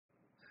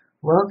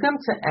Welcome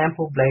to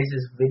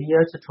AmpleBlaze's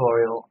video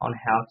tutorial on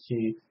how to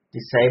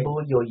disable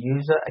your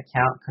user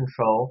account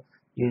control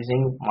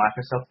using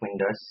Microsoft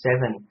Windows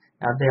 7.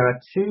 Now there are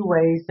two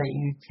ways that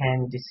you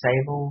can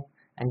disable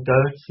and go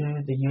to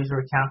the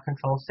user account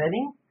control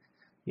setting.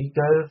 You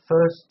go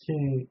first to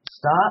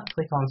Start,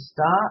 click on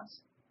Start,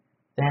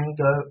 then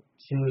go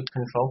to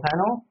Control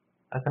Panel,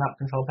 open up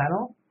Control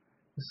Panel.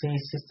 You see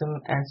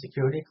System and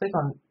Security, click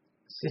on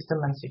System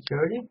and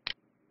Security.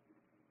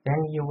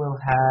 Then you will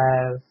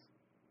have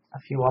a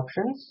few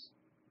options.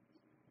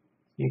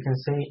 You can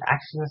see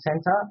Action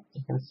Center,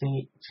 you can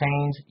see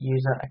Change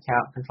User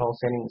Account Control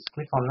Settings.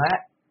 Click on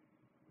that.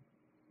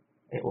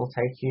 It will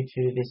take you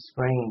to this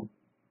screen.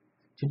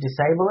 To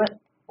disable it,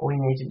 all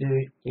you need to do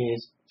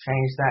is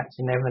change that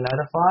to Never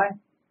Notify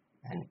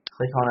and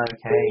click on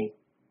OK.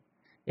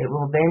 It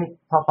will then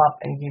pop up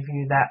and give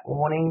you that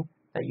warning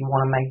that you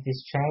want to make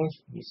this change.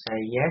 You say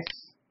yes.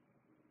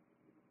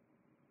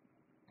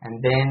 And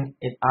then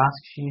it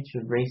asks you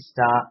to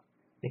restart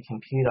the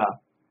computer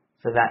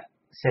for that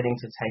setting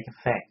to take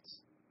effect.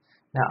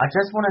 Now I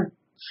just want to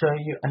show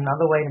you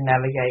another way to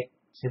navigate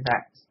to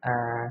that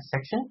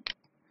section.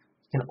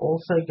 You can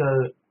also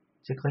go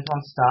to click on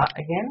Start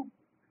again,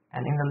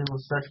 and in the little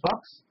search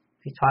box,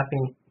 if you type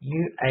in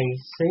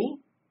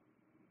UAC,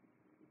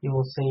 you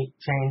will see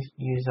Change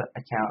User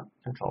Account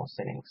Control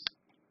Settings.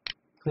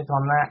 Click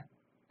on that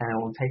and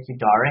it will take you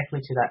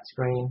directly to that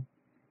screen,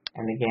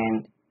 and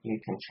again you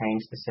can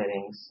change the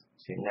settings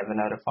to Never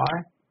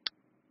Notify.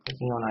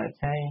 Clicking on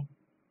OK,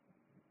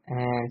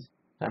 and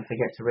don't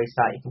forget to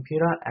restart your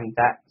computer, and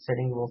that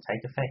setting will take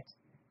effect.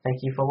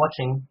 Thank you for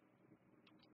watching.